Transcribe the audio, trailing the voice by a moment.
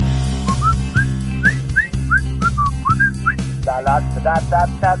la da da da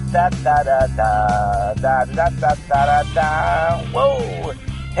da da da da da da da da da. Whoa!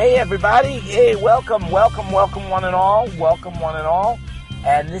 Hey everybody! Hey, welcome one and all. Welcome one and all.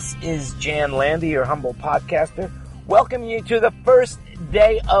 And this is Jan Landy, your humble podcaster. Welcome you to the first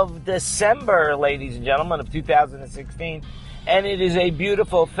day of December, ladies and gentlemen, of 2016. And it is a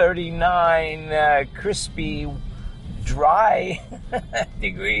beautiful 39 crispy, dry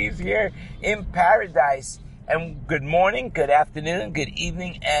degrees here in paradise. And good morning, good afternoon, good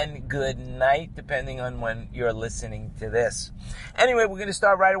evening, and good night, depending on when you're listening to this. Anyway, we're going to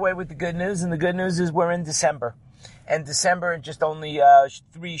start right away with the good news. And the good news is we're in December. And December, just only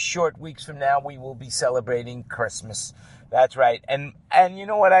 3 short weeks from now, we will be celebrating Christmas. That's right. And you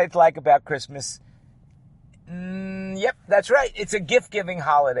know what I like about Christmas? Yep, that's right. It's a gift-giving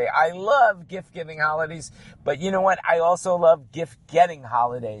holiday. I love gift-giving holidays, but you know what? I also love gift-getting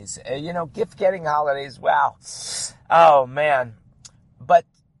holidays. Gift-getting holidays, wow. Oh, man. But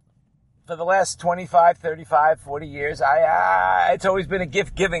for the last 25, 35, 40 years, it's always been a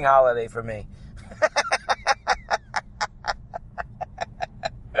gift-giving holiday for me.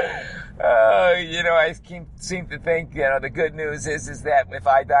 I seem to think, the good news is that if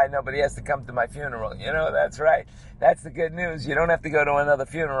I die, nobody has to come to my funeral. That's right. That's the good news. You don't have to go to another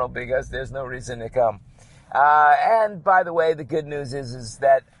funeral because there's no reason to come. And by the way, the good news is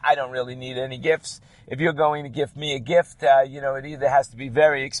that I don't really need any gifts. If you're going to gift me a gift, it either has to be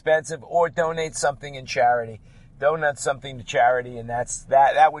very expensive or donate something in charity. Donate something to charity, and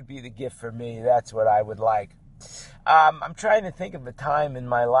that would be the gift for me. That's what I would like. I'm trying to think of a time in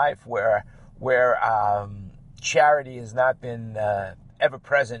my life where charity has not been ever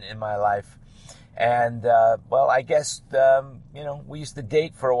present in my life. And, I guess, we used to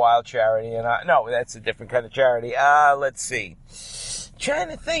date for a while, charity. And no, that's a different kind of charity. Let's see. Trying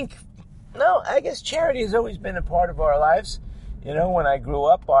to think. No, I guess charity has always been a part of our lives. When I grew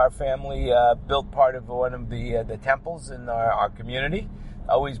up, our family built part of one of the temples in our community.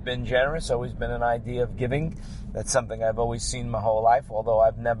 Always been generous, always been an idea of giving. That's something I've always seen my whole life, although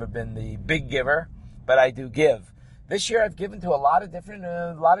I've never been the big giver, but I do give. This year I've given to a lot of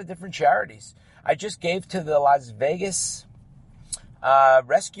different charities. I just gave to the Las Vegas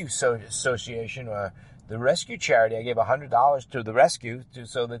Rescue Association, or the rescue charity. I gave $100 to the rescue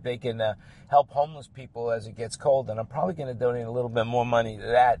so that they can help homeless people as it gets cold, and I'm probably going to donate a little bit more money to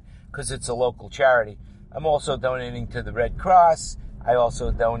that because it's a local charity. I'm also donating to the Red Cross. I also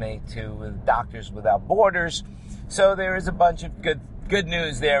donate to Doctors Without Borders. So there is a bunch of good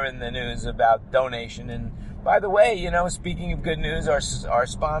news there in the news about donation. And by the way, speaking of good news, our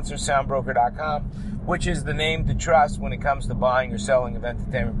sponsor, SoundBroker.com, which is the name to trust when it comes to buying or selling of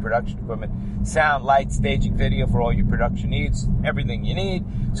entertainment production equipment, sound, light, staging, video for all your production needs, everything you need.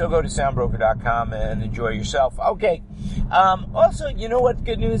 So go to SoundBroker.com and enjoy yourself. Okay. Also, you know what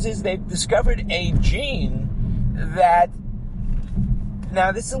good news is? They've discovered a gene that...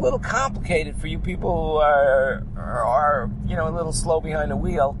 Now, this is a little complicated for you people who are a little slow behind the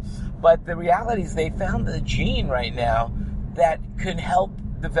wheel, but the reality is they found a gene right now that can help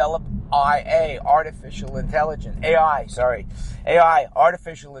develop AI, artificial intelligence.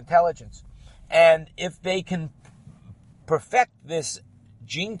 And if they can perfect this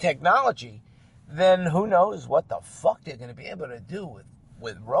gene technology, then who knows what the fuck they're going to be able to do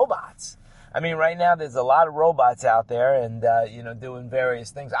with robots. I mean, right now there's a lot of robots out there and, doing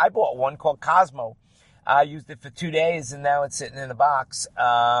various things. I bought one called Cosmo. I used it for 2 days and now it's sitting in a box.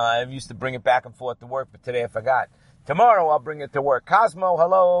 I used to bring it back and forth to work, but today I forgot. Tomorrow I'll bring it to work. Cosmo,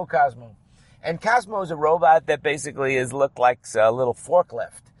 hello, Cosmo. And Cosmo is a robot that basically looked like a little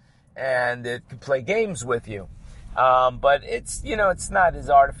forklift and it can play games with you. But it's not as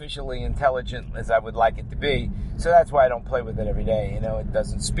artificially intelligent as I would like it to be. So that's why I don't play with it every day. It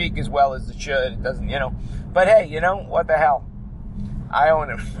doesn't speak as well as it should. It doesn't, But hey, what the hell? I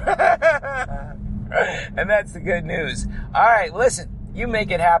own him. And that's the good news. All right, listen, you make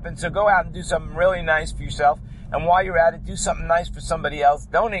it happen. So go out and do something really nice for yourself. And while you're at it, do something nice for somebody else.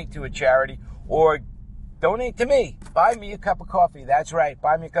 Donate to a charity or donate to me. Buy me a cup of coffee. That's right.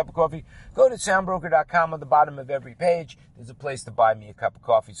 Buy me a cup of coffee. Go to soundbroker.com. On the bottom of every page, there's a place to buy me a cup of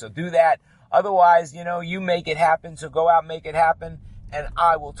coffee. So do that. Otherwise, you make it happen. So go out and make it happen. And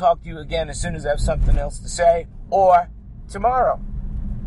I will talk to you again as soon as I have something else to say or tomorrow.